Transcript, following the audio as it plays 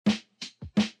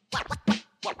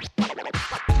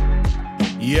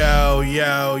Yo,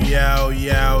 yo, yo,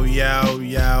 yo, yo,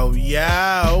 yo,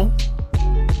 yo.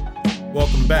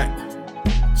 Welcome back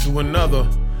to another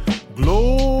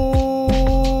glorious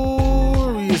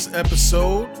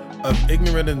episode of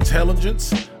Ignorant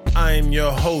Intelligence. I am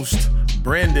your host,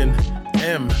 Brandon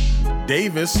M.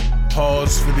 Davis.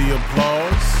 Pause for the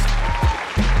applause.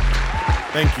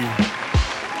 Thank you.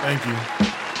 Thank you.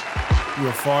 You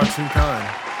are far too kind.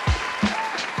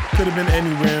 Could have been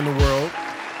anywhere in the world,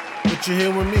 but you're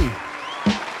here with me,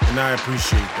 and I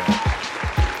appreciate that.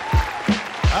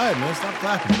 All right, man, stop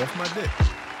clapping. Get off my dick.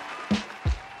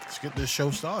 Let's get this show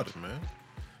started, man.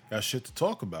 Got shit to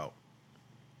talk about.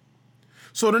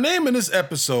 So the name of this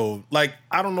episode, I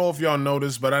don't know if y'all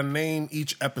noticed, but I name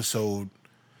each episode,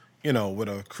 with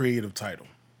a creative title.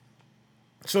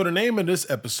 So the name of this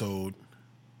episode,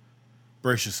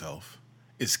 brace yourself,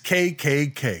 is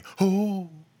KKK.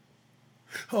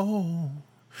 Oh,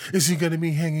 is he gonna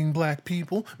be hanging black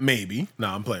people? Maybe.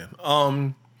 Nah, I'm playing.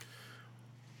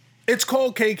 It's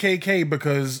called KKK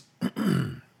because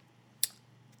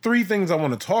three things I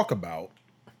want to talk about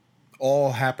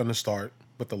all happen to start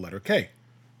with the letter K.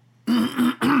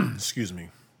 Excuse me.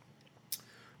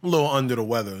 I'm a little under the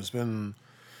weather.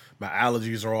 My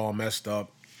allergies are all messed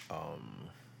up.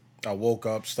 I woke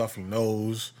up stuffy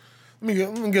nose. Let me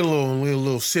get a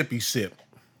little sippy sip.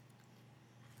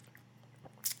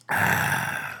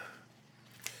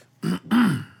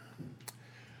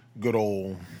 Good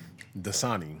old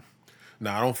Dasani.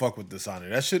 Nah, I don't fuck with Dasani.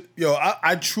 That shit,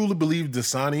 I truly believe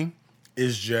Dasani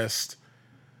is just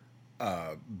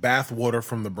bath water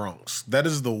from the Bronx. That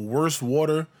is the worst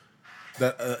water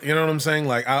that, you know what I'm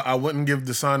saying? I wouldn't give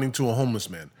Dasani to a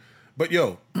homeless man. But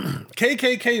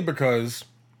KKK because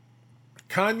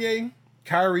Kanye,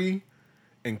 Kyrie,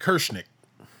 and Kershnick.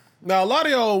 Now, a lot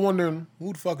of y'all are wondering,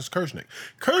 who the fuck is Kershnick?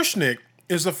 Kershnick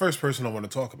is the first person I want to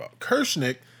talk about.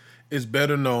 Kershnick is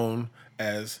better known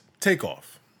as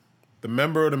Takeoff, the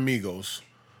member of the Migos,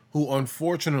 who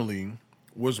unfortunately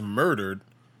was murdered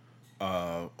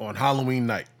on Halloween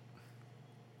night,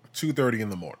 2:30 in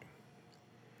the morning.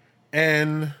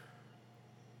 And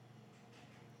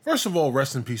first of all,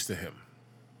 rest in peace to him.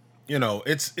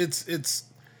 It's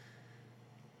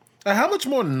how much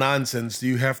more nonsense do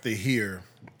you have to hear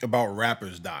about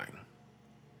rappers dying?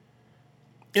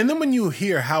 And then when you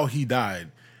hear how he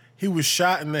died, he was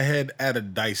shot in the head at a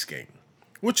dice game,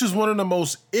 which is one of the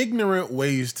most ignorant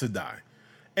ways to die.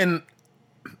 And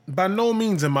by no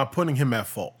means am I putting him at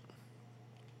fault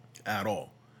at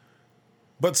all.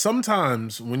 But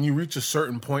sometimes when you reach a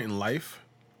certain point in life,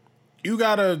 you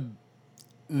gotta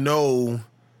know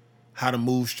how to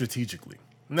move strategically.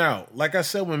 Now, like I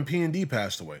said, when P&D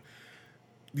passed away,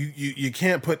 you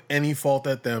can't put any fault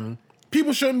at them.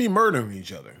 People shouldn't be murdering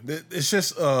each other. It's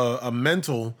just a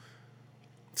mental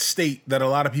state that a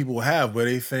lot of people have where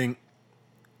they think,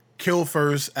 kill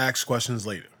first, ask questions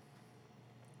later.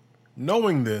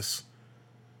 Knowing this,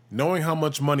 knowing how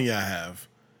much money I have,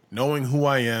 knowing who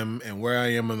I am and where I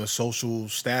am in the social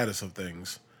status of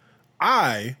things,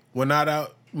 I will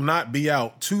not be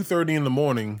out 2:30 in the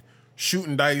morning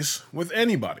shooting dice with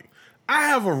anybody. I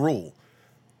have a rule.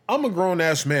 I'm a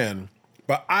grown-ass man,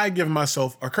 but I give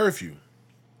myself a curfew.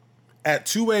 At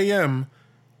 2 a.m.,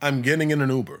 I'm getting in an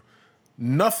Uber.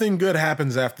 Nothing good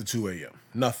happens after 2 a.m.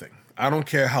 Nothing. I don't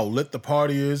care how lit the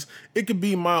party is. It could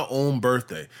be my own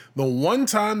birthday. The one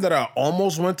time that I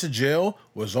almost went to jail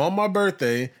was on my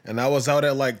birthday, and I was out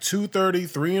at 2:30,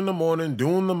 3 in the morning,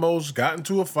 doing the most, got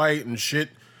into a fight, and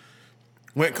shit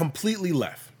went completely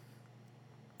left.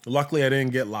 Luckily, I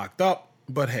didn't get locked up,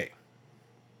 but hey.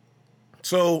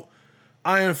 So,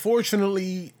 I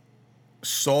unfortunately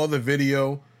saw the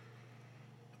video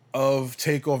of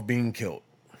Takeoff being killed.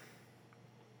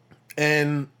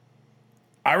 And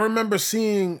I remember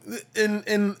seeing,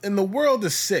 in the world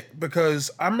is sick, because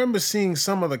I remember seeing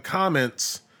some of the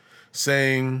comments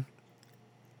saying,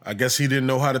 I guess he didn't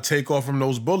know how to take off from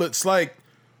those bullets. What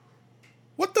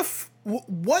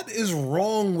is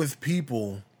wrong with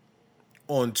people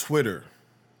on Twitter,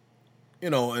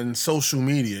 and social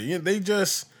media?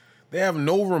 They have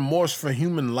no remorse for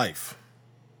human life.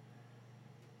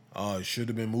 Oh, he should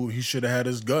have been moved. He should have had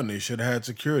his gun. They should have had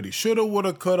security. Shoulda,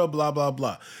 woulda, coulda, blah, blah,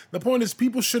 blah. The point is,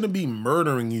 people shouldn't be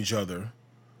murdering each other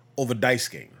over dice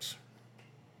games.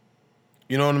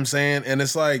 You know what I'm saying? And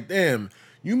it's like, damn,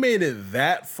 you made it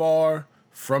that far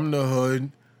from the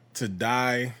hood to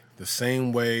die the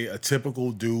same way a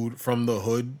typical dude from the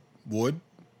hood would.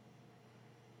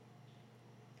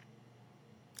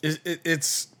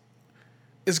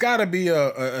 It's got to be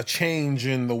a change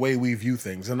in the way we view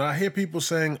things. And I hear people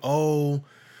saying, oh,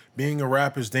 being a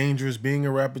rapper is dangerous,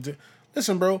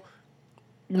 Listen, bro,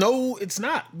 No, it's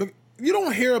not. But you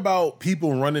don't hear about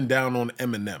people running down on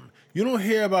Eminem. You don't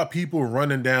hear about people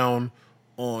running down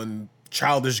on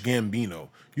Childish Gambino.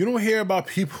 You don't hear about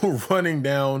people running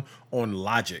down on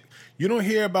Logic. You don't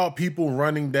hear about people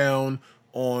running down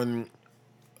on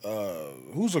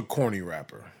who's a corny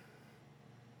rapper.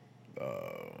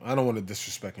 I don't want to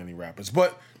disrespect any rappers,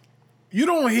 but you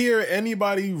don't hear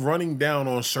anybody running down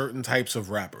on certain types of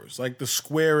rappers, like the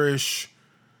squarish.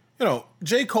 You know,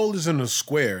 J. Cole is in the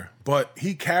square, but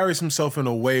he carries himself in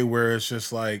a way where it's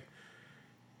just like,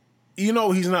 you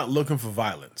know, he's not looking for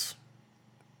violence.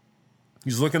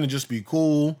 He's looking to just be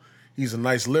cool. He's a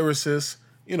nice lyricist.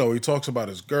 You know, he talks about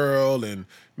his girl and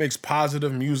makes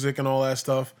positive music and all that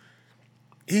stuff.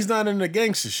 He's not into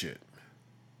gangster shit.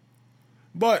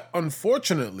 But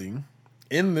unfortunately,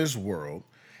 in this world,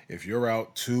 if you're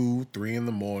out 2, 3 in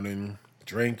the morning,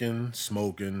 drinking,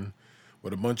 smoking,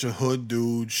 with a bunch of hood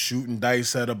dudes shooting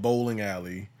dice at a bowling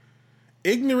alley,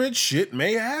 ignorant shit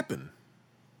may happen.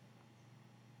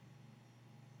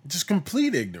 Just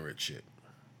complete ignorant shit.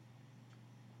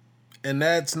 And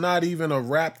that's not even a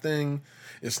rap thing.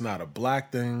 It's not a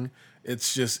black thing.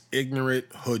 It's just ignorant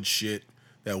hood shit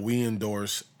that we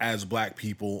endorse as black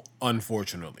people,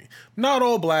 unfortunately. Not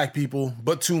all black people,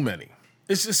 but too many.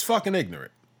 It's just fucking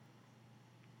ignorant.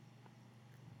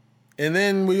 And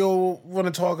then we all want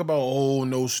to talk about, oh,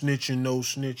 no snitching, no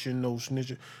snitching, no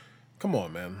snitching. Come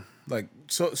on, man. Like,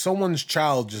 so someone's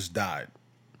child just died.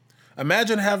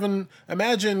 Imagine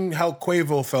how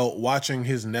Quavo felt watching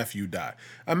his nephew die.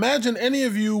 Imagine any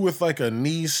of you with like a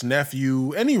niece,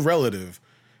 nephew, any relative,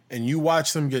 and you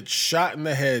watch them get shot in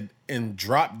the head and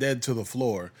drop dead to the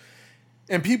floor,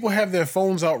 and people have their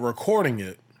phones out recording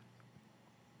it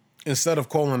instead of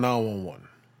calling 911.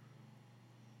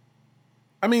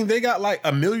 I mean, they got like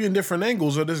a million different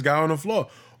angles of this guy on the floor.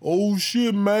 Oh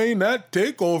shit, man, that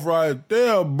takeoff right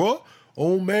there, bro.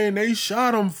 Oh man, they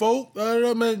shot him, folk.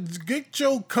 Man, get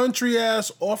your country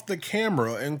ass off the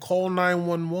camera and call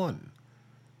 911.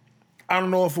 I don't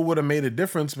know if it would have made a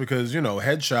difference because, you know,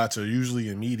 headshots are usually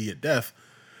immediate death.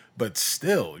 But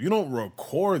still, you don't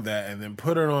record that and then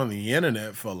put it on the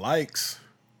internet for likes.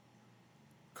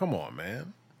 Come on,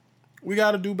 man. We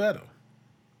got to do better.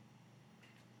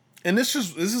 And this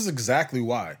is exactly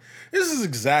why. This is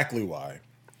exactly why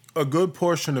a good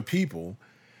portion of people,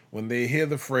 when they hear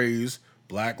the phrase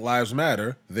Black Lives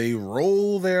Matter, they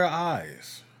roll their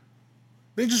eyes.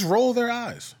 They just roll their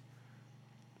eyes.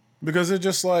 Because they're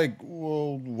just like,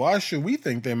 well, why should we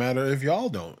think they matter if y'all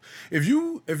don't? If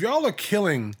y'all are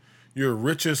killing your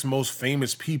richest, most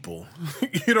famous people,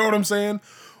 you know what I'm saying?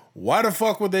 Why the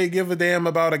fuck would they give a damn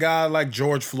about a guy like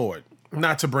George Floyd?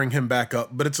 Not to bring him back up,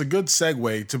 but it's a good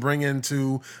segue to bring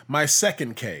into my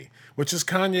second K, which is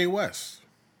Kanye West.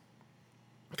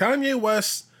 Kanye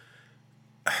West,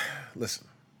 listen,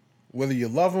 whether you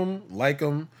love him, like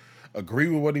him, agree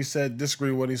with what he said,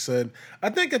 disagree with what he said, I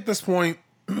think at this point,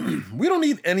 we don't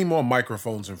need any more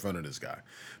microphones in front of this guy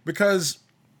because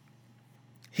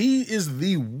he is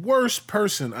the worst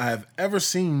person I have ever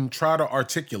seen try to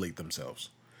articulate themselves.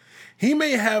 He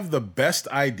may have the best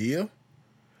idea,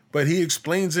 but he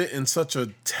explains it in such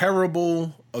a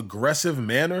terrible, aggressive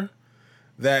manner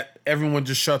that everyone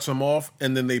just shuts him off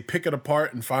and then they pick it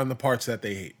apart and find the parts that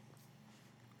they hate.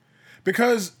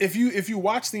 Because if you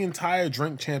watch the entire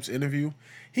Drink Champs interview,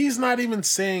 he's not even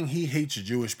saying he hates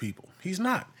Jewish people. He's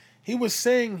not. He was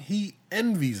saying he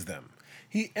envies them.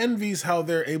 He envies how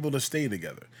they're able to stay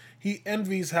together. He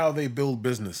envies how they build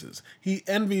businesses. He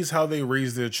envies how they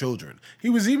raise their children. He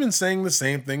was even saying the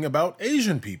same thing about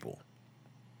Asian people.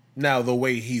 Now, the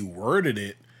way he worded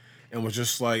it and was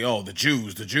just like, oh, the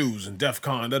Jews, and DEF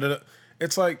CON, da da da.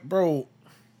 It's like, bro,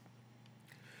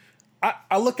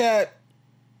 I look at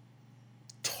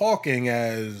talking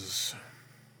as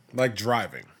like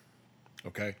driving,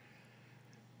 okay?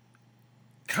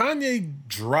 Kanye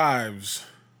drives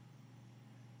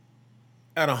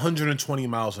at 120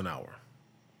 miles an hour.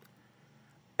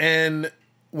 And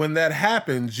when that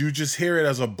happens, you just hear it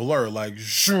as a blur, like,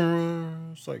 it's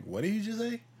like, what did he just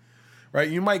say? Right?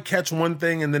 You might catch one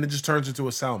thing and then it just turns into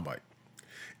a soundbite.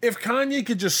 If Kanye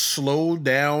could just slow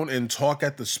down and talk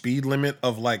at the speed limit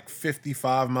of like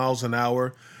 55 miles an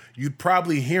hour, you'd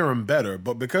probably hear him better.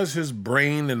 But because his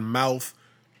brain and mouth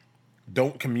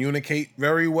don't communicate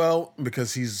very well,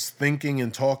 because he's thinking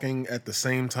and talking at the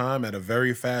same time at a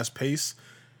very fast pace,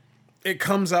 it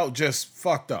comes out just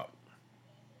fucked up.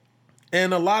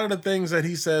 And a lot of the things that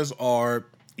he says are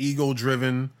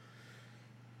ego-driven,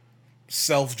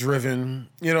 self-driven,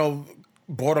 you know,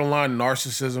 borderline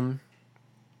narcissism.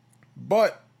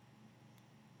 But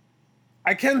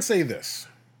I can say this.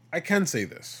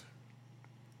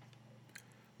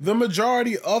 The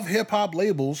majority of hip-hop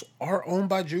labels are owned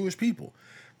by Jewish people.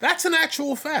 That's an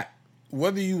actual fact.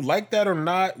 Whether you like that or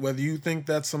not, whether you think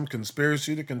that's some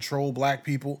conspiracy to control black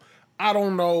people, I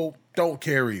don't know, don't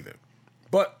care either.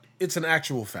 But it's an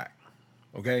actual fact,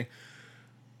 okay?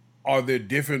 Are there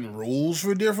different rules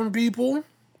for different people?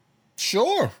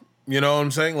 Sure. You know what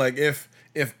I'm saying? Like, if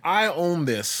I own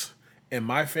this and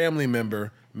my family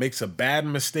member makes a bad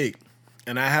mistake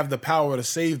and I have the power to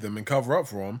save them and cover up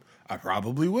for them, I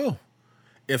probably will.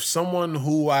 If someone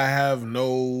who I have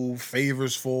no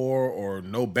favors for or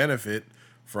no benefit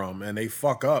from and they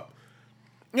fuck up,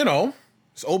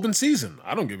 it's open season.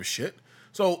 I don't give a shit.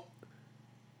 So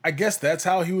I guess that's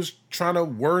how he was trying to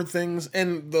word things.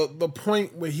 And the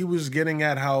point where he was getting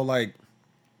at how, like,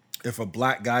 if a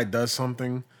black guy does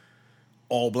something,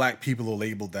 all black people are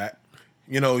labeled that.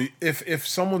 If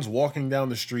someone's walking down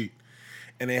the street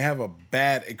and they have a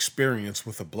bad experience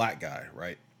with a black guy,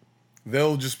 right?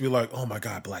 They'll just be like, oh my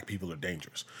God, black people are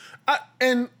dangerous.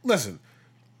 And listen,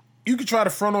 you can try to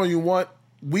front all you want.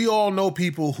 We all know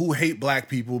people who hate black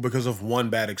people because of one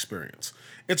bad experience.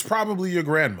 It's probably your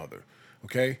grandmother,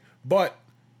 okay? But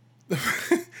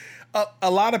a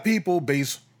lot of people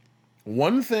base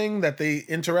one thing that they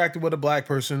interacted with a black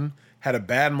person, had a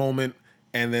bad moment,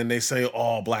 and then they say,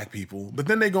 all black people. But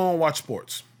then they go and watch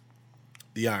sports.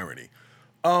 The irony.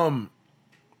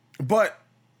 But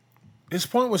his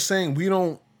point was saying we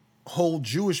don't hold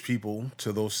Jewish people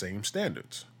to those same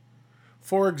standards.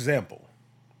 For example,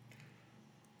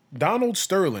 Donald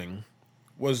Sterling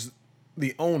was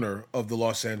the owner of the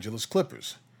Los Angeles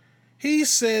Clippers. He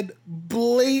said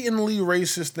blatantly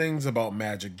racist things about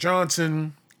Magic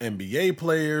Johnson, NBA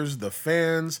players, the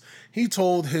fans. He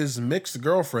told his mixed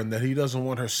girlfriend that he doesn't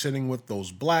want her sitting with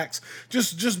those blacks.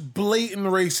 Just blatant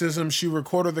racism. She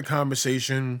recorded the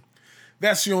conversation.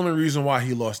 That's the only reason why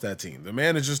he lost that team. The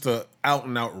man is just a out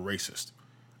and out racist.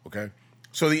 Okay?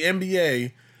 So the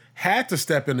NBA had to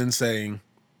step in and saying,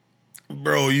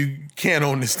 bro, you can't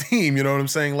own this team. You know what I'm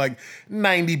saying? Like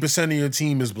 90% of your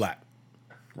team is black.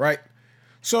 Right?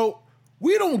 So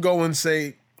we don't go and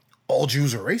say all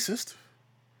Jews are racist.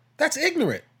 That's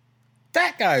ignorant.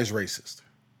 That guy is racist.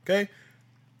 Okay?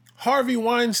 Harvey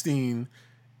Weinstein,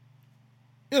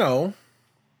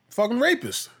 fucking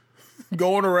rapist.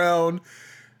 Going around,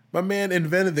 my man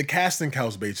invented the casting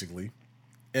couch basically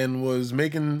and was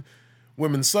making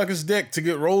women suck his dick to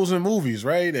get roles in movies,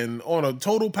 right? And on a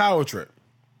total power trip.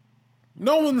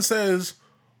 No one says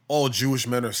all Jewish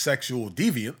men are sexual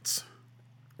deviants,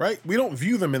 right? We don't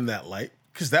view them in that light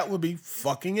because that would be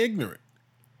fucking ignorant.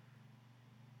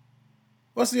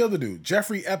 What's the other dude?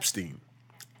 Jeffrey Epstein.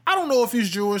 I don't know if he's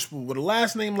Jewish, but with a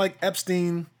last name like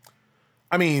Epstein,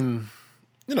 I mean,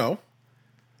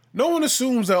 no one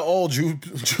assumes that all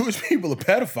Jewish people are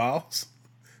pedophiles.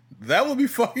 That would be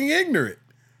fucking ignorant.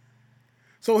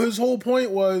 So his whole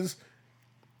point was,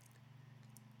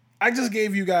 I just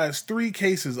gave you guys 3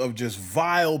 cases of just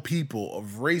vile people,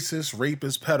 of racist,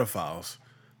 rapist, pedophiles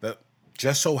that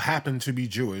just so happen to be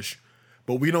Jewish,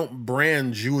 but we don't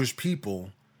brand Jewish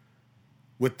people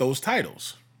with those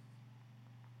titles.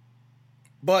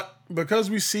 But because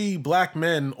we see black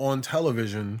men on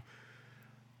television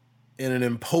in an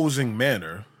imposing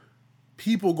manner,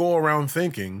 people go around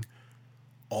thinking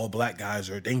all black guys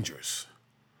are dangerous.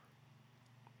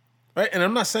 Right? And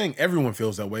I'm not saying everyone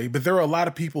feels that way, but there are a lot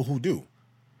of people who do.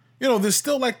 There's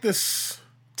still like this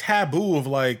taboo of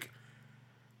like,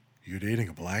 you're dating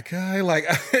a black guy? Like,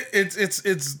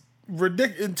 it's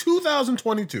ridiculous. In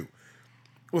 2022,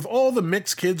 with all the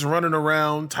mixed kids running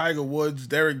around, Tiger Woods,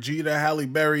 Derek Jeter, Halle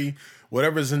Berry,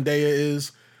 whatever Zendaya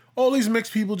is, all these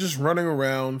mixed people just running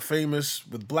around, famous,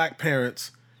 with black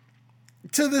parents.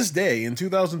 To this day, in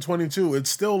 2022, it's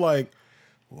still like,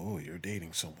 whoa, you're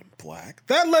dating someone black?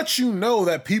 That lets you know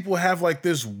that people have like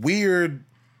this weird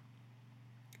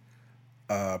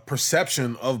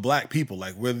perception of black people.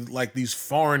 Like we're like these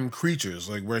foreign creatures.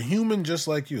 Like we're human just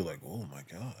like you. Like, oh my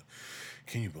God,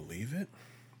 can you believe it?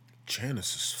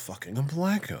 Janice is fucking a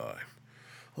black guy.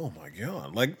 Oh my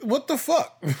God. Like, what the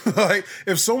fuck? Like,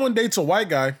 if someone dates a white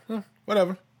guy,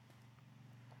 whatever.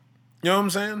 You know what I'm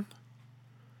saying?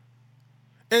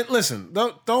 And listen,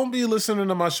 don't be listening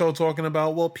to my show talking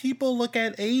about, well, people look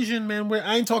at Asian men.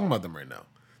 I ain't talking about them right now.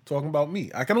 I'm talking about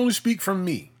me. I can only speak from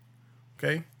me.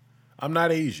 Okay? I'm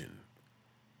not Asian.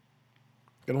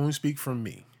 I can only speak from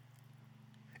me.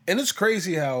 And it's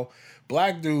crazy how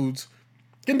black dudes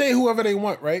can date whoever they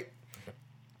want, right?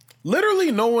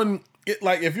 Literally no one,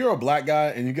 if you're a black guy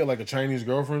and you get like a Chinese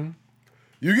girlfriend,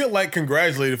 you get like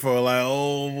congratulated for like,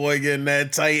 oh boy, getting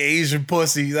that tight Asian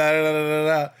pussy, da da da da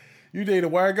da. You date a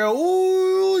white girl.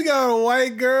 Ooh, you got a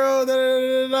white girl. Da, da,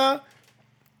 da, da.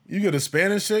 You get a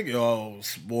Spanish chick. Yo,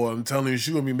 boy, I'm telling you,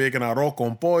 she gonna be making arroz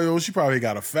con pollo. She probably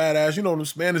got a fat ass. You know them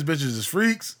Spanish bitches is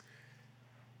freaks.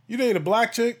 You date a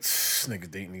black chick.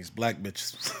 Nigga dating these black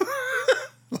bitches.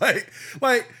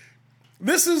 like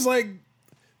this is like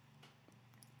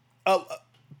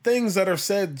things that are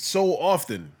said so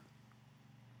often,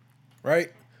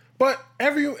 right? But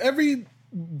every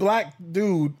black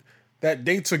dude that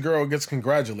dates a girl gets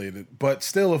congratulated. But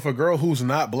still, if a girl who's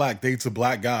not black dates a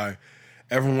black guy,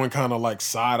 everyone kind of like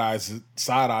side eyes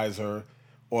her,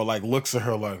 or like looks at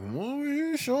her like, well, are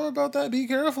you sure about that? Be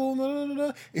careful. Da, da,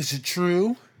 da. Is it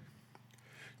true?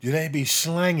 Do they be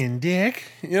slanging dick?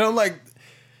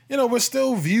 We're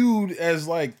still viewed as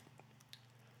like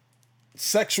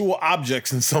sexual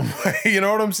objects in some way. You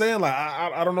know what I'm saying? Like,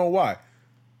 I don't know why.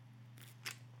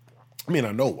 I mean,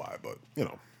 I know why, but,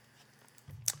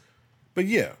 But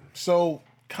yeah, so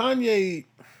Kanye,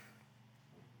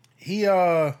 he's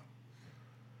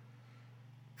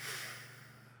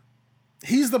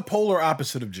the polar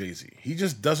opposite of Jay-Z. He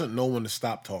just doesn't know when to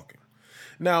stop talking.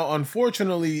 Now,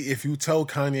 unfortunately, if you tell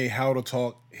Kanye how to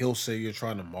talk, he'll say you're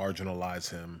trying to marginalize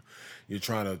him. You're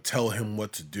trying to tell him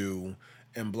what to do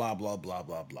and blah, blah, blah,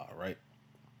 blah, blah, right?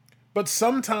 But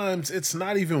sometimes it's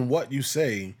not even what you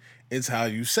say, it's how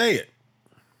you say it.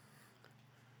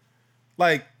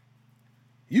 Like,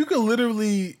 you could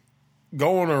literally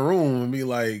go in a room and be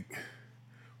like,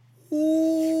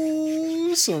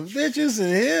 ooh, some bitches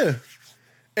in here.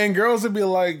 And girls would be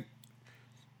like,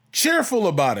 cheerful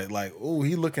about it. Like, ooh,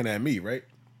 he looking at me, right?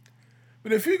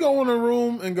 But if you go in a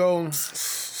room and go,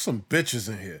 some bitches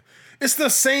in here, it's the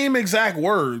same exact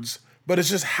words, but it's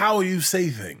just how you say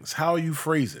things, how you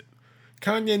phrase it.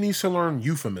 Kanye needs to learn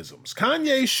euphemisms.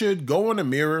 Kanye should go in the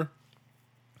mirror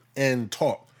and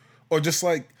talk. Or just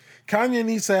like, Kanye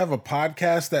needs to have a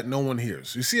podcast that no one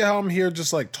hears. You see how I'm here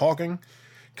just like talking?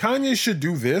 Kanye should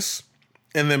do this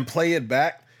and then play it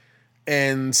back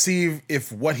and see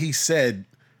if what he said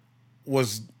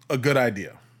was a good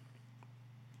idea.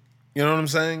 You know what I'm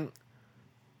saying?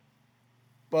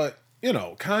 But,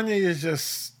 Kanye is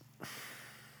just,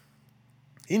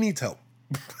 he needs help.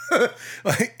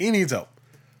 Like, he needs help.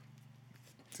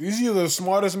 He's either the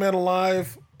smartest man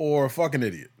alive or a fucking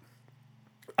idiot.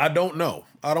 I don't know.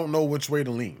 I don't know which way to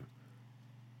lean.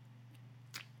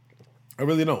 I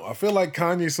really don't. I feel like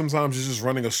Kanye sometimes is just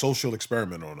running a social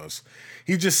experiment on us.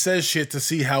 He just says shit to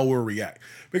see how we'll react.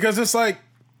 Because it's like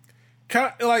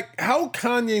how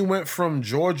Kanye went from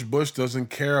George Bush doesn't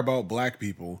care about black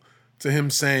people to him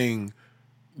saying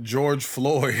George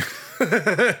Floyd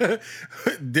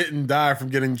didn't die from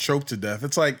getting choked to death.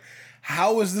 It's like,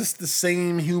 how is this the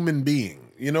same human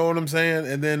being? You know what I'm saying?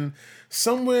 And then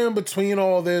somewhere in between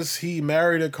all this, he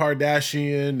married a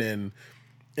Kardashian and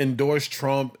endorsed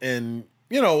Trump. And,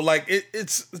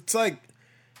 it's like,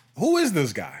 who is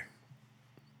this guy?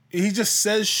 He just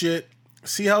says shit,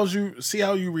 see how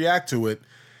you react to it,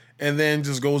 and then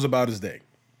just goes about his day.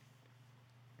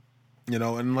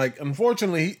 And like,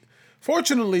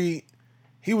 fortunately,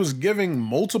 he was giving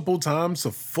multiple times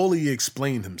to fully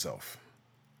explain himself,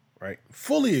 right?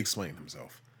 Fully explain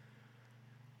himself.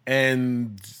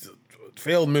 And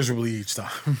failed miserably each time,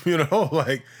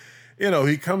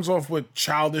 he comes off with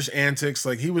childish antics.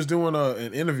 Like, he was doing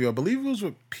an interview, I believe it was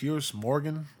with Piers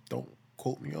Morgan. Don't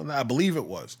quote me on that. I believe it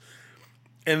was.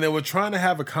 And they were trying to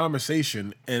have a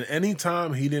conversation, and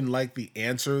anytime he didn't like the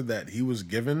answer that he was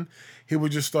given, he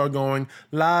would just start going,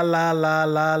 la, la, la,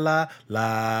 la, la,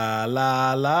 la,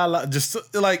 la, la, la, just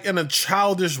like in a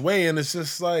childish way. And it's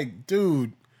just like,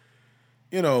 dude,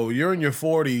 you're in your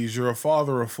 40s, you're a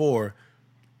father of 4.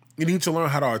 You need to learn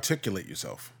how to articulate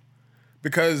yourself.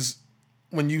 Because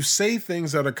when you say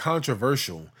things that are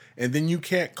controversial and then you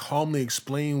can't calmly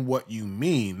explain what you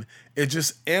mean, it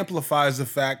just amplifies the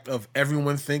fact of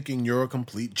everyone thinking you're a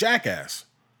complete jackass.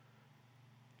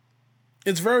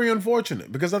 It's very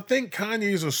unfortunate because I think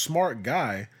Kanye is a smart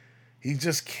guy. He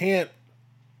just can't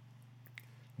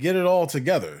get it all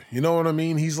together. You know what I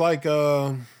mean? He's like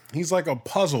a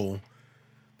puzzle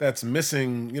that's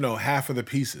missing, half of the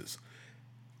pieces.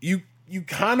 You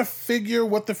kind of figure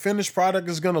what the finished product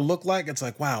is going to look like. It's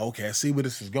like, wow, okay, I see where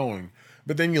this is going.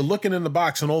 But then you're looking in the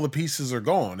box and all the pieces are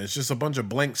gone. It's just a bunch of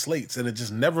blank slates and it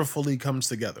just never fully comes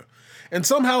together. And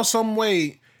somehow, some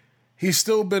way, he's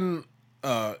still been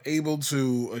able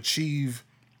to achieve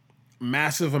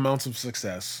massive amounts of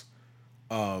success.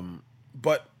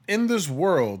 But in this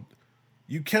world,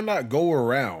 you cannot go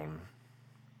around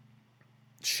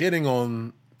shitting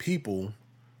on people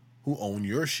who own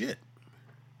your shit.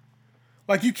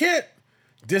 Like, you can't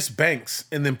diss banks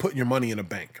and then put your money in a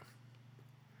bank.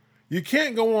 You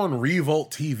can't go on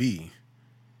Revolt TV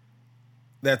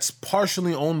that's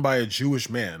partially owned by a Jewish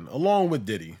man, along with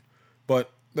Diddy,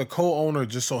 but the co-owner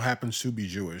just so happens to be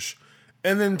Jewish,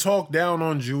 and then talk down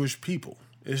on Jewish people.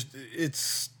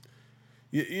 It's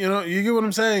you know, you get what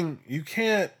I'm saying? You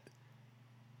can't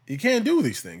do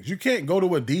these things. You can't go to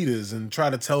Adidas and try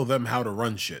to tell them how to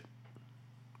run shit.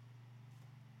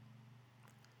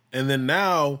 And then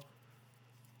now,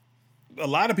 a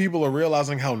lot of people are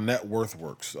realizing how net worth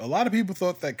works. A lot of people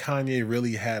thought that Kanye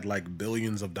really had like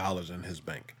billions of dollars in his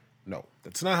bank. No,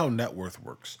 that's not how net worth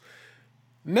works.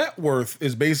 Net worth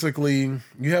is basically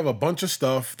you have a bunch of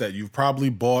stuff that you've probably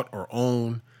bought or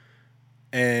own,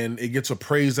 and it gets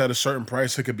appraised at a certain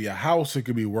price. It could be a house, it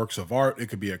could be works of art, it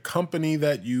could be a company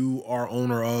that you are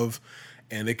owner of,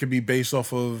 and it could be based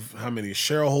off of how many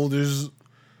shareholders,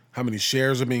 how many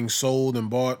shares are being sold and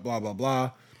bought, blah, blah,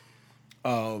 blah.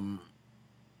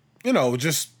 You know,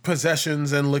 just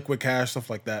possessions and liquid cash, stuff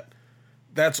like that.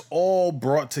 That's all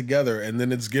brought together, and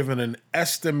then it's given an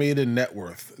estimated net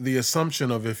worth. The assumption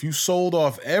of if you sold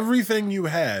off everything you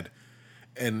had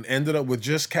and ended up with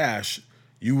just cash,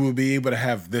 you will be able to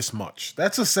have this much.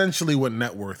 That's essentially what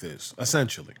net worth is,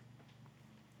 essentially.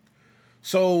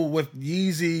 So with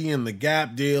Yeezy and the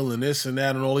Gap deal and this and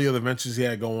that and all the other ventures he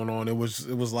had going on, it was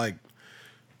like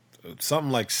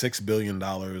something like $6 billion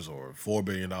or $4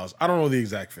 billion. I don't know the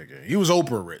exact figure. He was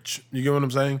Oprah rich. You get what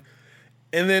I'm saying?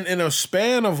 And then in a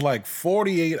span of like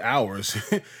 48 hours,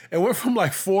 it went from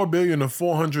like 4 billion to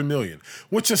 400 million,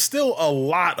 which is still a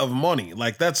lot of money.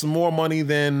 Like that's more money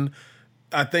than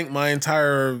I think my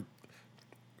entire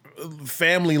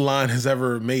family line has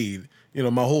ever made. You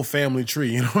know, my whole family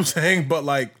tree, you know what I'm saying? But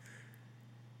like,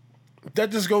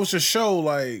 that just goes to show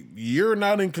like you're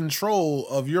not in control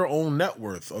of your own net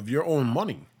worth, of your own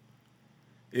money.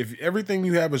 If everything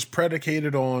you have is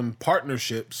predicated on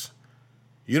partnerships,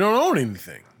 you don't own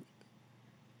anything.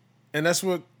 And that's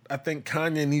what I think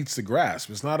Kanye needs to grasp.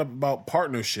 It's not about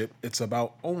partnership, it's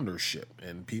about ownership.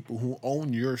 And people who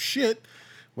own your shit,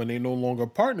 when they no longer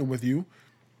partner with you,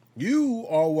 you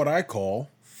are what I call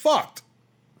fucked.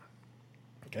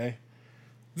 Okay?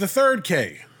 The third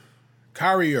K,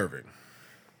 Kyrie Irving.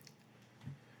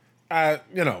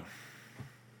 You know,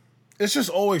 it's just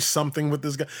always something with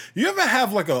this guy. You ever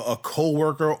have like a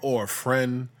coworker or a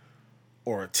friend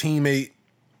or a teammate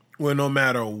where no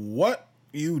matter what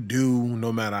you do,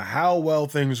 no matter how well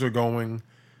things are going,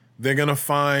 they're going to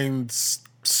find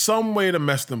some way to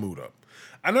mess the mood up?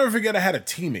 I never forget I had a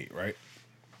teammate, right?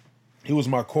 He was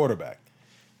my quarterback.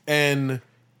 And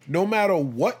no matter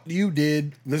what you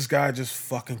did, this guy just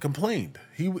fucking complained.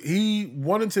 He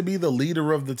wanted to be the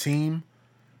leader of the team,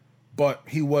 but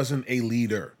he wasn't a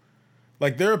leader.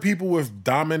 Like, there are people with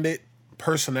dominant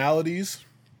personalities.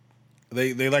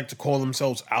 They like to call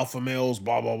themselves alpha males,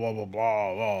 blah, blah, blah, blah,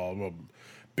 blah, blah.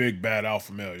 Big bad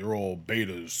alpha male. You're all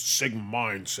betas, Sigma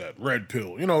mindset, red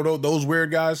pill. You know, those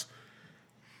weird guys.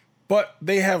 But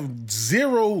they have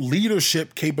zero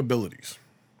leadership capabilities.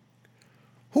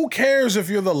 Who cares if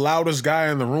you're the loudest guy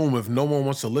in the room if no one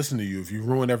wants to listen to you, if you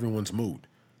ruin everyone's mood?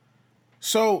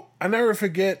 So I never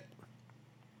forget,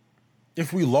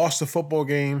 if we lost a football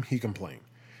game, he complained.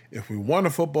 If we won a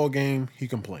football game, he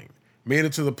complained. Made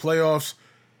it to the playoffs,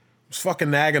 was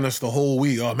fucking nagging us the whole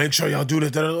week. Oh, make sure y'all do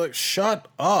this. Like, shut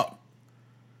up.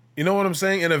 You know what I'm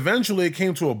saying? And eventually it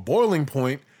came to a boiling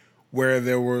point where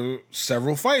there were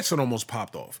several fights that almost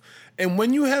popped off. And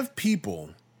when you have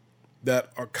people that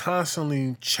are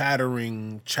constantly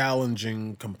chattering,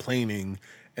 challenging, complaining,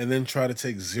 and then try to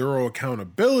take zero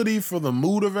accountability for the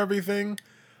mood of everything,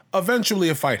 eventually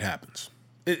a fight happens.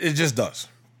 It just does.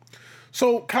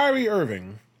 So Kyrie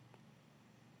Irving,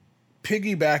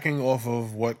 piggybacking off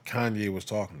of what Kanye was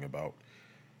talking about,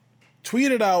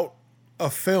 tweeted out a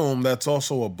film that's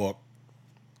also a book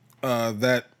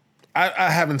that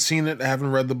I haven't seen it, I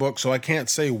haven't read the book, so I can't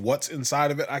say what's inside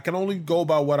of it. I can only go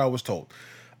by what I was told.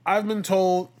 I've been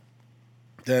told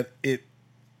that it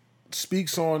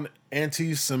speaks on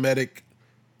anti-Semitic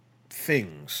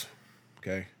things,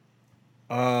 okay?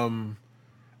 And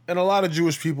a lot of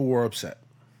Jewish people were upset.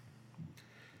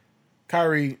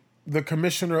 Kyrie, the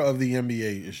commissioner of the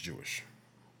NBA is Jewish.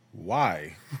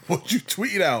 Why would you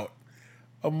tweet out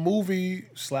a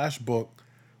movie/book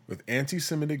with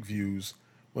anti-Semitic views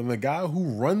when the guy who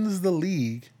runs the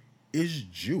league is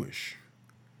Jewish?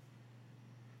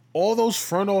 All those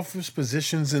front office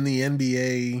positions in the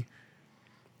NBA,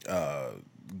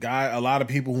 a lot of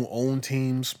people who own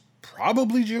teams,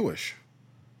 probably Jewish.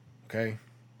 Okay?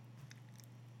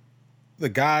 The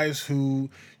guys who,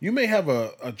 you may have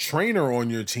a trainer on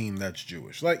your team that's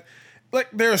Jewish. Like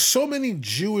there are so many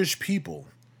Jewish people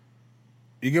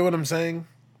You get what I'm saying?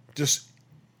 Just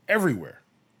everywhere.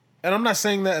 And I'm not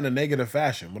saying that in a negative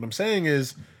fashion. What I'm saying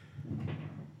is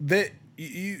that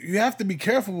you have to be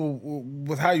careful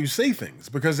with how you say things,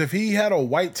 because if he had a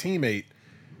white teammate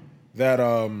that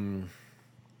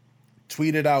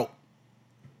tweeted out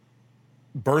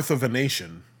Birth of a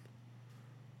Nation,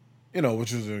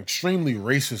 which is an extremely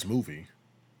racist movie.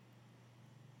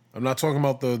 I'm not talking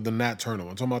about the Nat Turner.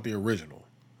 I'm talking about the original.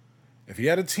 If he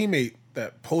had a teammate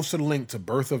that posted a link to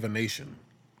Birth of a Nation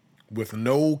with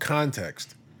no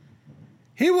context,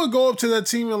 he would go up to that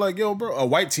team and like, yo, bro, a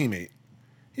white teammate.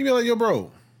 He'd be like, yo,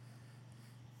 bro,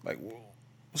 like,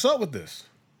 what's up with this?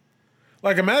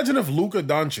 Like, imagine if Luka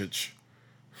Doncic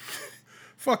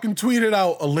fucking tweeted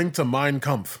out a link to Mein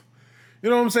Kampf. You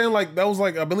know what I'm saying? Like, that was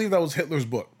like, I believe that was Hitler's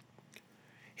book.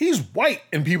 He's white,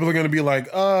 and people are going to be like,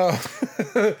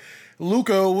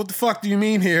 Luka, what the fuck do you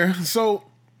mean here? So,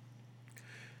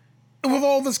 with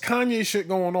all this Kanye shit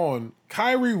going on,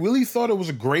 Kyrie really thought it was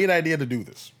a great idea to do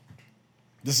this.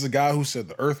 This is a guy who said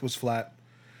the earth was flat.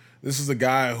 This is a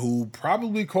guy who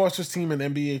probably cost his team an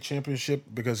NBA championship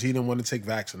because he didn't want to take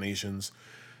vaccinations.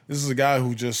 This is a guy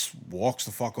who just walks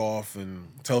the fuck off and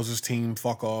tells his team,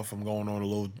 fuck off, I'm going on a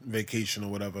little vacation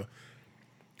or whatever.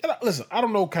 And listen, I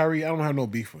don't know Kyrie. I don't have no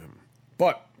beef with him.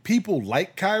 But people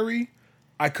like Kyrie,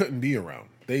 I couldn't be around.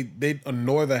 They'd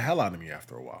annoy the hell out of me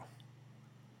after a while.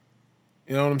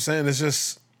 You know what I'm saying? It's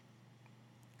just...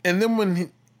 And then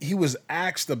when he was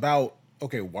asked about,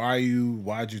 okay, why'd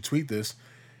you tweet this?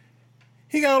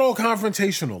 He got all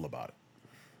confrontational about it.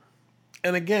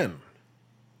 And again,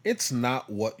 it's not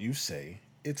what you say,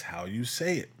 it's how you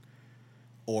say it.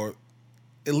 Or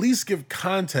at least give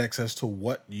context as to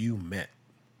what you meant.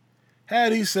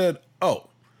 Had he said, oh,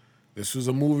 this was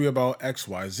a movie about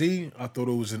XYZ, I thought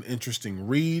it was an interesting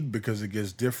read because it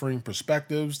gives differing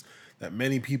perspectives that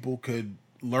many people could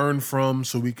learn from,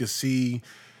 so we could see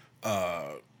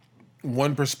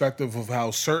one perspective of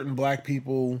how certain black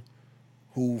people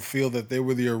who feel that they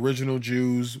were the original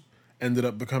Jews ended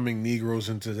up becoming Negroes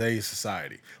in today's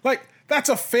society. Like, that's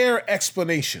a fair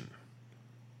explanation.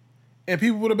 And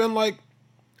people would have been like,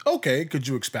 okay, could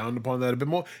you expound upon that a bit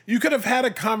more? You could have had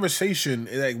a conversation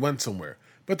that went somewhere.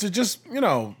 But to just,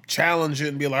 challenge it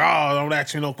and be like, oh, don't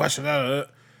ask me no question,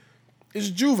 it's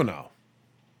juvenile.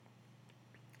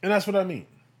 And that's what I mean.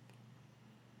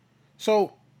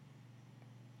 So,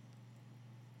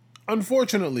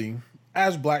 unfortunately,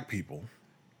 as black people,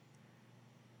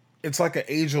 it's like an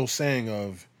age-old saying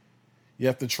of you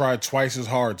have to try twice as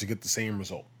hard to get the same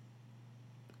result.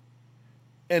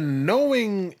 And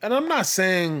knowing, and I'm not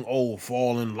saying, oh,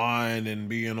 fall in line and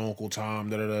be an Uncle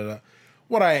Tom, da-da-da-da.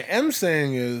 What I am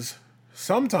saying is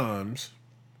sometimes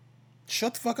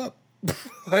shut the fuck up.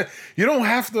 You don't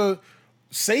have to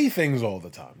say things all the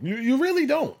time. You really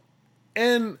don't.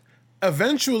 And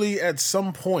eventually, at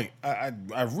some point, I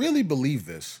really believe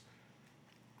this.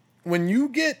 When you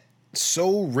get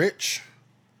so rich,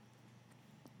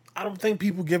 I don't think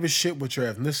people give a shit what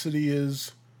your ethnicity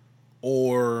is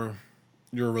or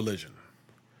your religion.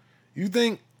 You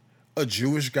think a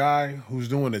Jewish guy who's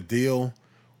doing a deal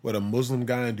with a Muslim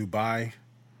guy in Dubai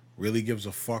really gives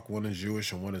a fuck one is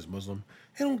Jewish and one is Muslim?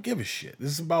 They don't give a shit.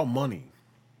 This is about money.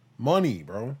 Money,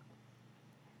 bro.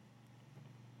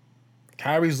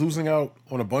 Kyrie's losing out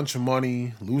on a bunch of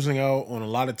money, losing out on a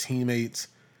lot of teammates,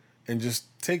 and just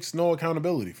takes no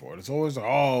accountability for it. It's always like,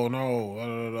 oh no, blah,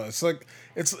 blah, blah. It's like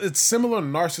it's similar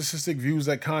narcissistic views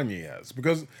that Kanye has,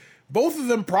 because both of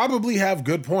them probably have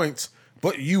good points,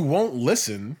 but you won't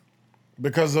listen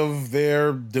because of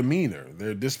their demeanor,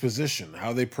 their disposition,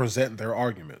 how they present their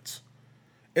arguments.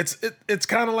 It's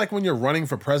kind of like when you're running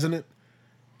for president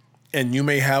and you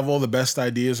may have all the best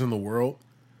ideas in the world,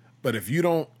 but if you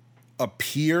don't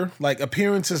appear, like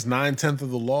appearance is 9/10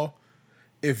 of the law.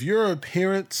 If your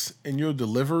appearance and your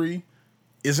delivery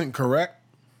isn't correct,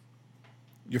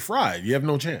 you're fried. You have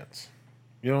no chance.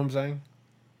 You know what I'm saying?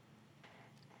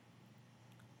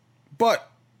 But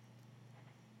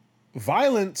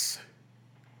violence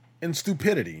and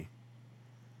stupidity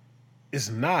is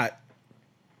not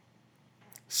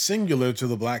singular to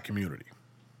the black community.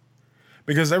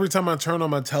 Because every time I turn on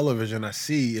my television, I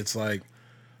see it's like,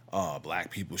 black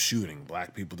people shooting,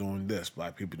 black people doing this,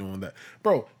 black people doing that.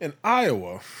 Bro, in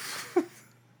Iowa,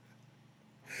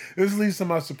 this leads to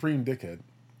my supreme dickhead.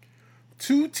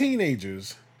 2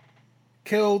 teenagers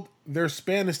killed their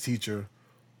Spanish teacher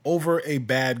over a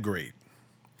bad grade.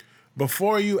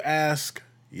 Before you ask,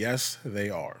 yes, they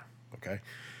are. Okay.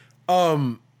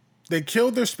 They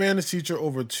killed their Spanish teacher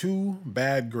over 2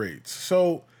 bad grades.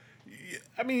 So,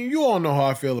 I mean, you all know how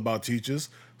I feel about teachers.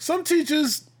 Some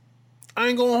teachers, I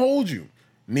ain't gonna hold you.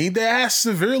 need their ass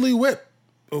severely whipped,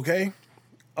 okay?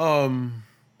 But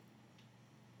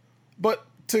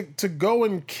to go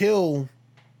and kill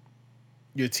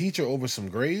your teacher over some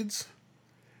grades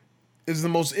is the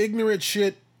most ignorant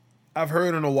shit I've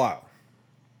heard in a while.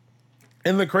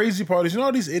 And the crazy part is,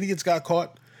 all these idiots got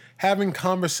caught having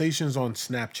conversations on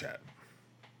Snapchat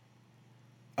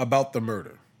about the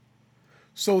murder.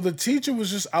 So the teacher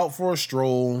was just out for a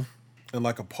stroll in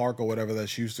like a park or whatever that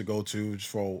she used to go to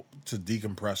just to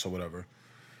decompress or whatever.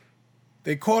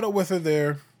 They caught up with her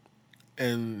there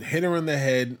and hit her in the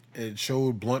head. It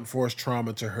showed blunt force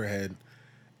trauma to her head.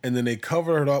 And then they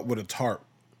covered it up with a tarp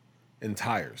and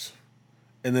tires.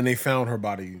 And then they found her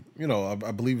body,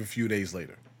 I believe a few days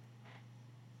later.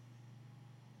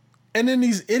 And then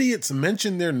these idiots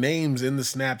mention their names in the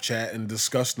Snapchat and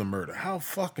discuss the murder. How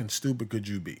fucking stupid could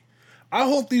you be? I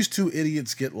hope these two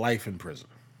idiots get life in prison.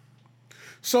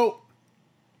 So,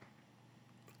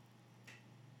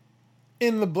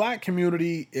 in the black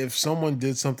community, if someone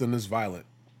did something this violent,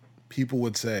 people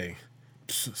would say,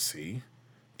 see,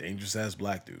 dangerous ass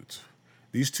black dudes.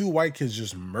 These two white kids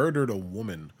just murdered a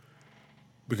woman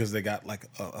because they got like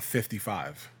a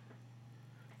 55.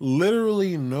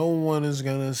 Literally no one is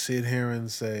going to sit here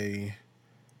and say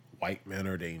white men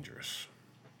are dangerous.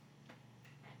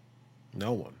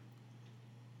 No one.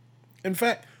 In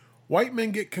fact, white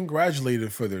men get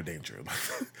congratulated for their danger.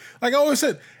 Like I always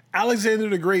said, Alexander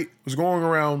the Great was going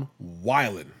around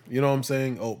wilding. You know what I'm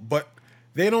saying? Oh, but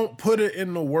they don't put it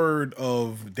in the word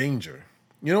of danger.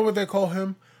 You know what they call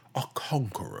him? A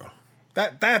conqueror.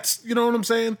 That's you know what I'm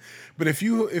saying? But if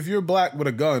you're black with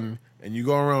a gun and you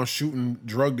go around shooting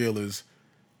drug dealers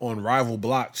on rival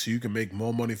blocks so you can make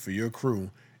more money for your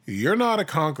crew, you're not a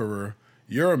conqueror.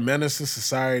 You're a menace to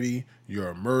society. You're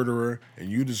a murderer, and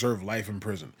you deserve life in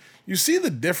prison. You see the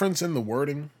difference in the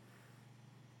wording?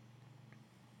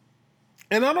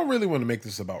 And I don't really want to make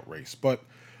this about race, but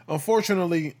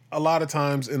unfortunately, a lot of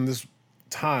times in this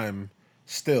time,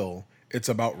 still, it's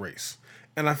about race.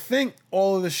 And I think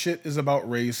all of this shit is about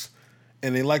race,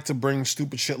 and they like to bring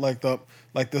stupid shit like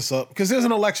this up, because there's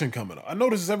an election coming up. I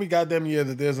notice every goddamn year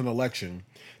that there's an election,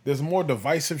 there's more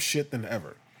divisive shit than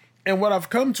ever. And what I've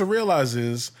come to realize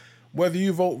is, whether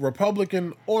you vote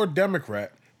Republican or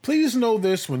Democrat, please know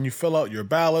this when you fill out your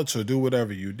ballots or do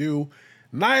whatever you do,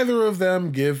 neither of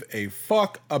them give a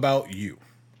fuck about you.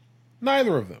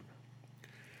 Neither of them.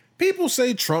 People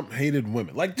say Trump hated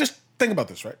women. Like, just think about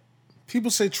this, right? People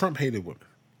say Trump hated women.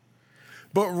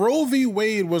 But Roe v.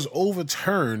 Wade was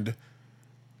overturned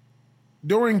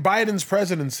during Biden's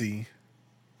presidency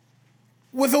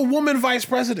with a woman vice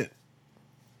president.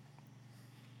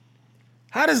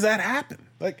 How does that happen?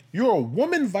 Like, you're a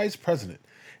woman vice president,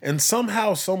 and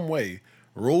somehow, some way,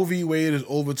 Roe v. Wade is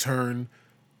overturned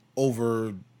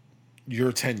over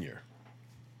your tenure.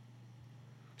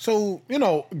 So,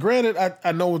 granted,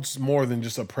 I know it's more than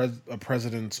just a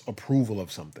president's approval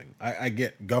of something. I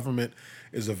get government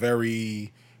is a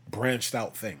very branched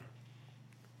out thing.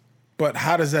 But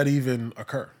how does that even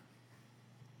occur?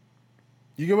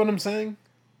 You get what I'm saying?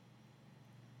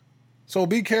 So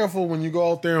be careful when you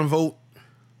go out there and vote.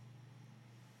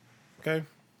 Okay?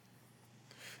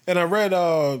 And I read,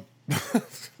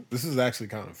 this is actually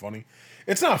kind of funny.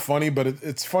 It's not funny, but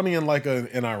it's funny in like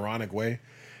an ironic way.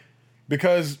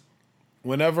 Because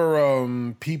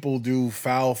whenever people do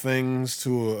foul things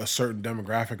to a certain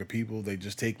demographic of people, they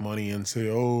just take money and say,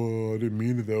 oh, I didn't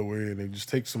mean it that way. And they just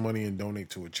take some money and donate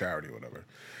to a charity or whatever.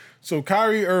 So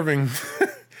Kyrie Irving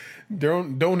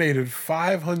donated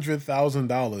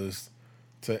 $500,000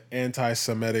 to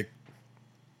anti-Semitic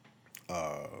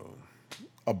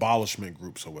abolishment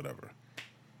groups or whatever.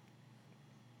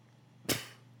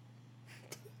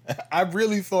 I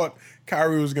really thought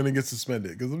Kyrie was going to get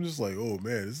suspended because I'm just like, oh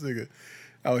man, this nigga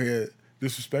out here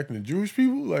disrespecting the Jewish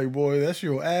people. Like, boy, that's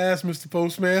your ass, Mr.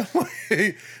 Postman.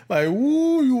 like,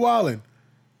 woo, you wildin'.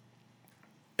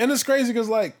 And it's crazy because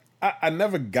like, I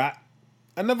never got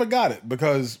it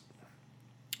because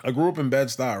I grew up in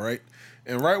Bed-Stuy, right?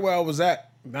 And right where I was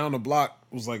at, down the block,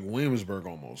 was like Williamsburg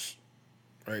almost,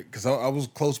 right? Because I was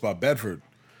close by Bedford.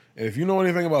 And if you know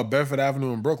anything about Bedford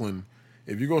Avenue in Brooklyn,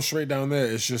 if you go straight down there,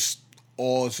 it's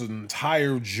an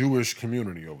entire Jewish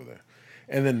community over there.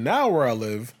 And then now where I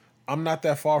live, I'm not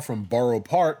that far from Borough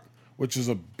Park, which is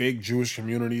a big Jewish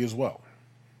community as well.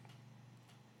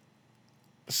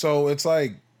 So it's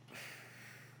like,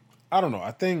 I don't know.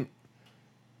 I think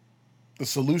the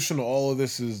solution to all of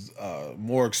this is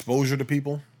more exposure to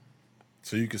people.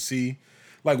 So you can see,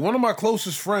 like one of my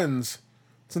closest friends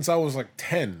since I was like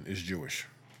 10 is Jewish.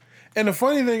 And the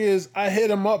funny thing is, I hit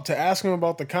him up to ask him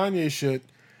about the Kanye shit,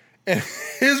 And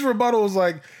his rebuttal was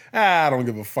like, I don't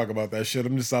give a fuck about that shit.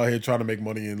 I'm just out here trying to make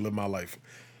money and live my life.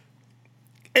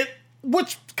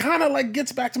 Which kind of like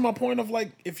gets back to my point of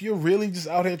like, if you're really just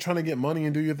out here trying to get money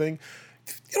and do your thing,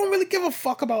 you don't really give a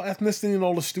fuck about ethnicity and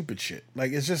all the stupid shit.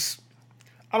 Like, it's just,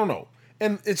 I don't know.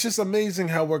 And it's just amazing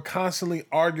how we're constantly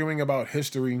arguing about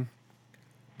history,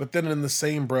 but then in the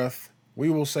same breath,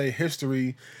 we will say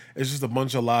history is just a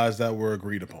bunch of lies that were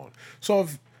agreed upon. So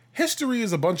if history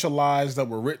is a bunch of lies that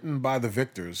were written by the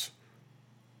victors,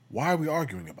 why are we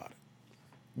arguing about it?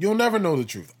 You'll never know the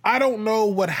truth. I don't know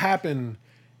what happened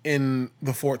in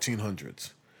the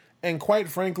 1400s. And quite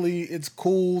frankly, it's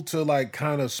cool to like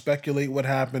kind of speculate what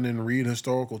happened and read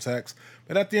historical texts.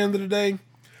 But at the end of the day,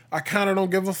 I kind of don't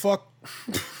give a fuck.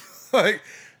 Like,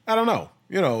 I don't know.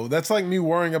 You know, that's like me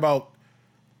worrying about,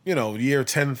 you know, year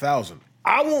 10,000.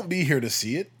 I won't be here to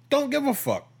see it. Don't give a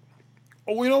fuck.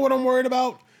 Oh, you know what I'm worried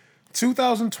about?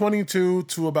 2022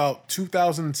 to about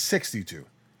 2062.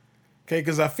 Okay,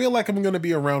 because I feel like I'm going to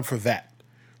be around for that.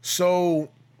 So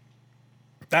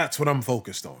that's what I'm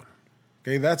focused on.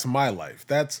 Okay, that's my life.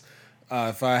 That's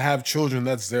if I have children,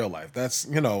 that's their life. That's,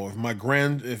 you know,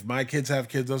 if my kids have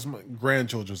kids, that's my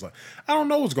grandchildren's life. I don't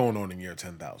know what's going on in year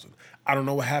 10,000. I don't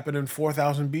know what happened in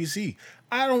 4000 BC.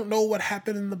 I don't know what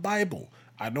happened in the Bible.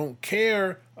 I don't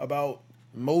care about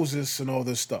Moses and all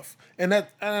this stuff. And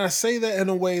I say that in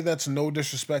a way that's no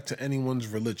disrespect to anyone's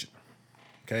religion.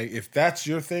 Okay, if that's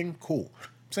your thing, cool.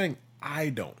 I'm saying I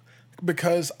don't,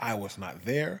 because I was not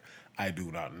there. I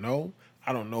do not know.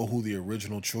 I don't know who the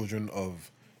original children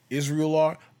of Israel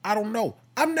are. I don't know.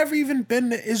 I've never even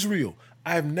been to Israel.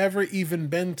 I've never even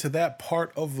been to that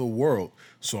part of the world.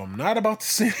 So I'm not about to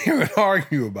sit here and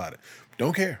argue about it.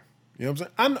 Don't care. You know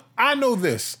what I'm saying? I know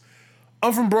this.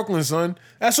 I'm from Brooklyn, son.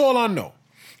 That's all I know.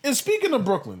 And speaking of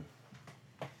Brooklyn,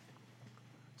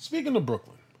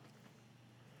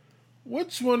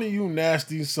 which one of you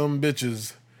nasty some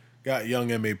bitches got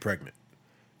young M.A. pregnant?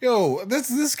 Yo,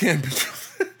 this can't be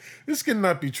true. This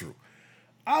cannot be true.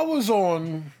 I was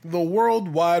on the World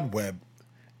Wide Web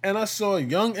and I saw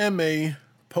young M.A.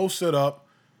 posted up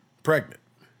pregnant.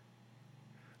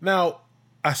 Now,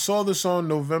 I saw this on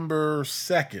November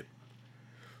 2nd.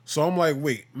 So I'm like,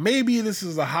 wait, maybe this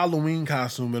is a Halloween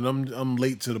costume and I'm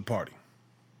late to the party.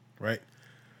 Right?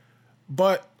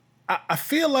 But I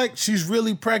feel like she's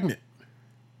really pregnant.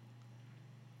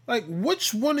 Like,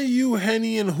 which one of you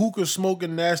Henny and hookah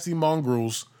smoking nasty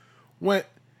mongrels went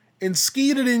and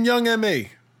skeeted in Young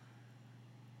M.A.?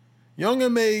 Young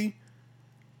M.A.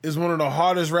 is one of the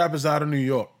hardest rappers out of New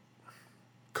York.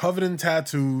 Covered in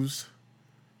tattoos.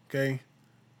 Okay?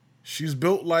 She's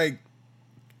built like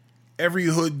every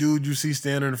hood dude you see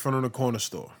standing in front of the corner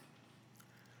store.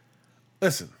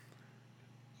 Listen.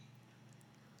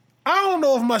 I don't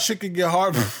know if my shit could get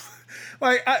hard.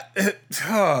 Like,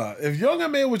 if Young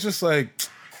M.A. was just like,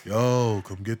 yo,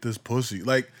 come get this pussy.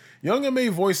 Like, Young M.A.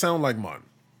 voice sound like mine,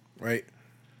 right?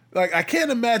 Like, I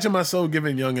can't imagine myself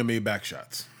giving Young M.A. back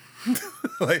shots.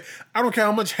 Like, I don't care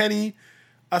how much Henny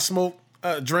I smoke,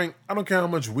 drink. I don't care how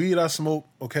much weed I smoke,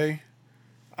 okay?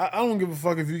 I don't give a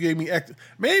fuck if you gave me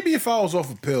maybe if I was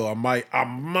off a pill, I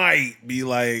might be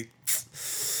like,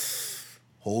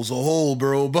 hole's a hole,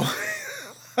 bro. But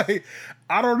like,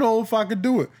 I don't know if I could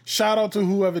do it. Shout out to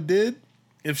whoever did,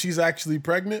 if she's actually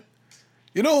pregnant.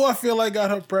 You know who I feel like got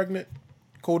her pregnant?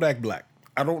 Kodak Black.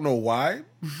 I don't know why,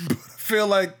 but I feel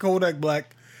like Kodak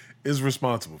Black is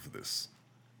responsible for this.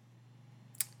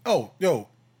 Oh, yo.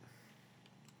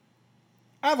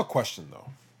 I have a question, though.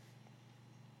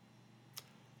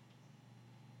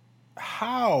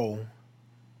 How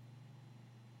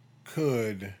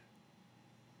could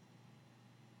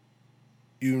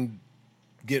you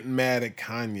get mad at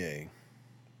Kanye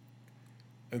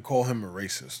and call him a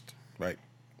racist, right?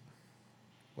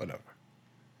 Whatever.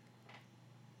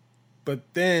 But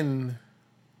then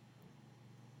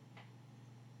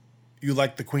you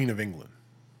like the Queen of England.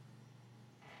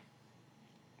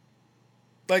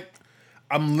 Like,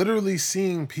 I'm literally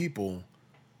seeing people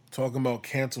talking about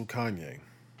cancel Kanye,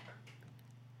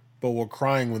 but were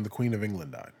crying when the Queen of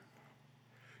England died.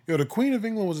 Yo, the Queen of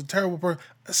England was a terrible person.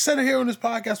 I said it here on this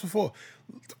podcast before.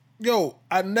 Yo,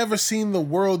 I've never seen the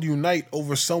world unite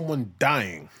over someone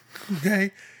dying.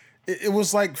 Okay? It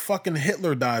was like fucking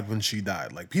Hitler died when she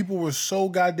died. Like, people were so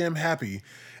goddamn happy.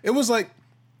 It was like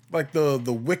the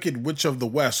Wicked Witch of the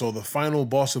West, or the final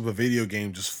boss of a video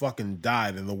game just fucking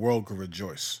died and the world could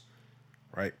rejoice.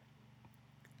 Right?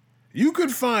 You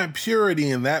could find purity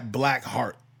in that black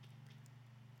heart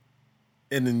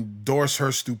and endorse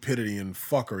her stupidity and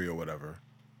fuckery or whatever.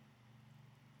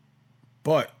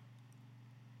 But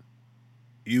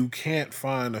You can't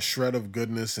find a shred of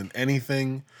goodness in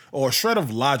anything, or a shred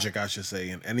of logic, I should say,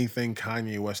 in anything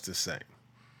Kanye West is saying.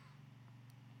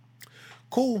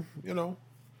 Cool,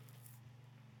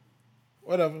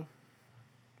 whatever.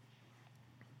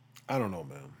 I don't know,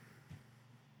 man.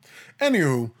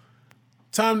 Anywho,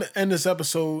 time to end this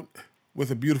episode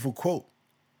with a beautiful quote.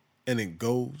 And it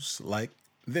goes like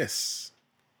this: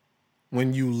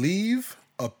 when you leave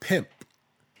a pimp,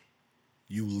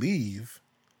 you leave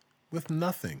with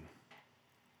nothing.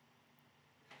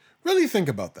 Really think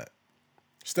about that.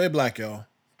 Stay black, y'all.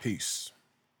 Peace.